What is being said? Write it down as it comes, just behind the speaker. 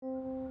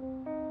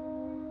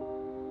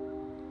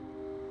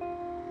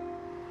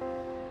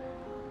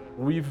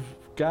We've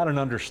got an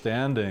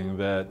understanding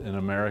that in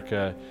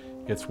America,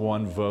 it's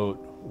one vote,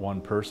 one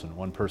person,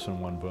 one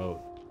vote.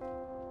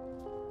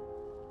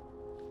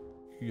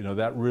 You know,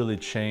 that really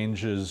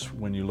changes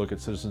when you look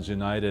at Citizens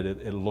United.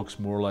 It looks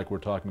more like we're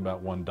talking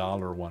about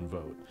 $1, one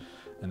vote,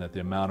 and that the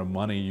amount of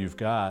money you've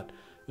got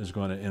is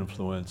going to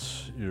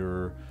influence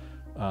your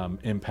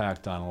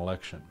impact on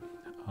election.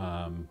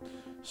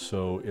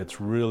 So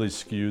it's really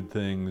skewed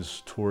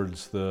things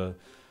towards those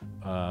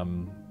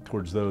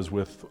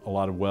with a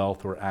lot of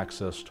wealth or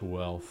access to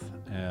wealth,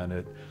 and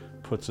it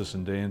puts us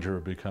in danger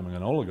of becoming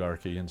an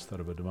oligarchy instead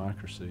of a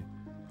democracy.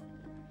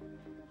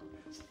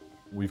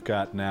 We've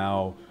got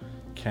now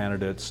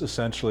candidates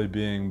essentially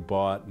being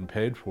bought and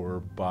paid for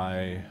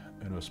by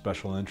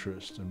special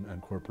interests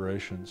and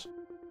corporations.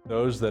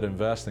 Those that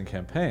invest in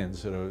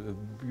campaigns,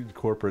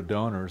 corporate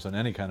donors and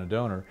any kind of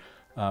donor,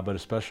 but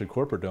especially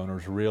corporate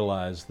donors,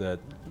 realize that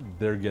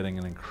they're getting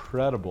an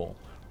incredible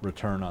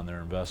return on their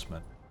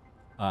investment.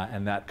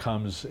 And that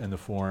comes in the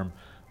form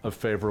of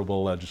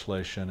favorable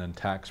legislation and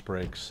tax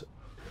breaks.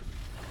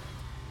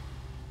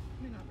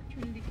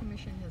 Opportunity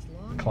Commission has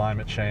long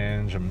climate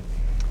change and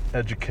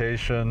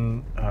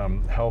education,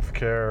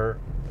 healthcare,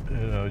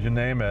 you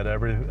name it,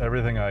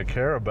 everything I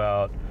care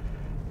about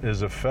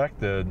is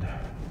affected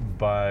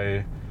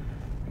by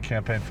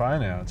campaign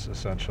finance,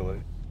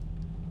 essentially.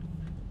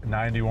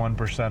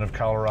 91% of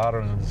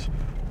Coloradans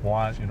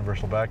want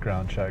universal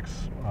background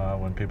checks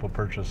when people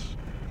purchase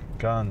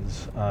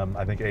guns.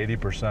 I think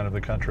 80% of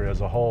the country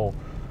as a whole,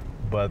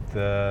 but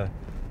the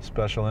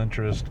special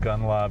interest,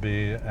 gun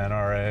lobby,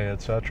 NRA,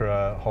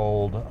 etc.,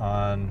 hold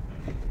on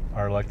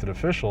our elected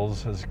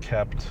officials has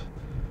kept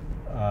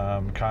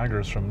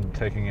Congress from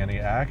taking any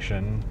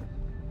action.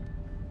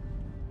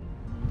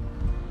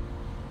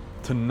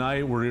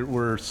 Tonight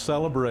we're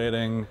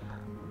celebrating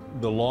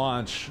the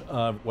launch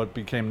of what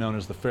became known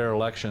as the Fair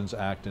Elections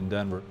Act in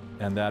Denver,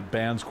 and that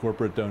bans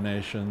corporate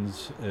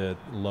donations, it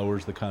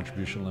lowers the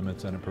contribution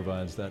limits, and it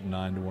provides that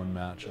 9-to-1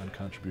 match on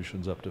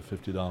contributions up to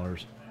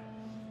 $50.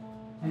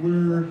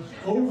 We're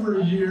over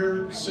a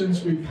year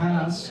since we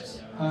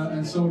passed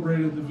and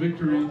celebrated the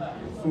victory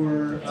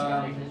for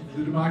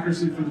the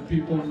Democracy for the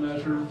People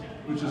measure,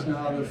 which is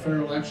now the Fair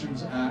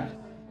Elections Act.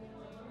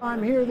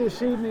 I'm here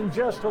this evening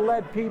just to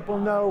let people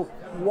know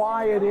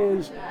why it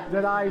is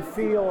that I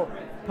feel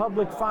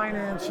public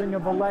financing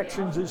of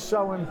elections is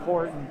so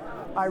important.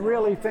 I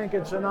really think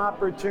it's an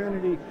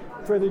opportunity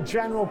for the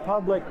general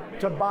public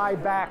to buy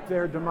back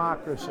their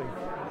democracy.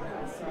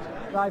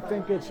 I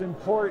think it's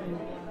important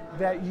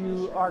that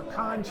you are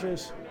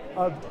conscious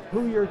of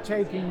who you're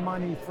taking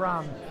money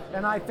from.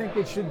 And I think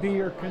it should be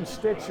your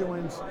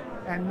constituents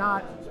and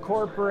not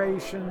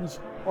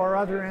corporations or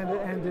other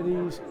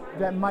entities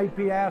that might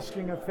be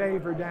asking a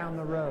favor down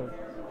the road.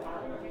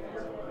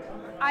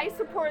 I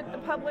support the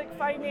public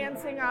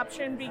financing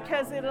option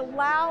because it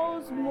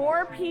allows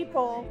more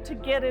people to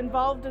get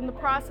involved in the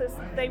process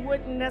that they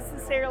wouldn't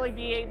necessarily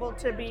be able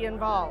to be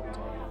involved,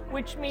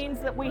 which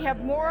means that we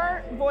have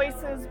more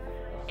voices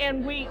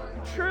and we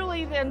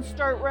truly then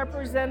start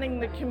representing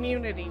the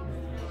community.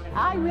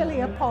 I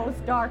really oppose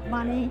dark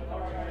money.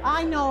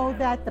 I know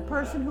that the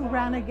person who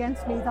ran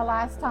against me the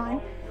last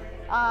time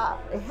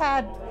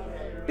had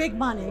big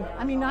money.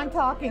 I mean, I'm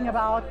talking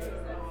about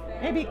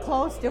maybe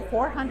close to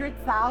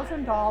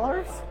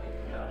 $400,000.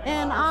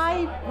 And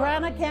I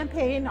ran a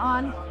campaign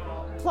on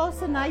close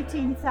to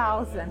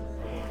 $19,000.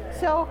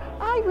 So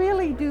I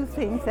really do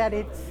think that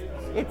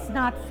it's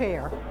not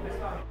fair.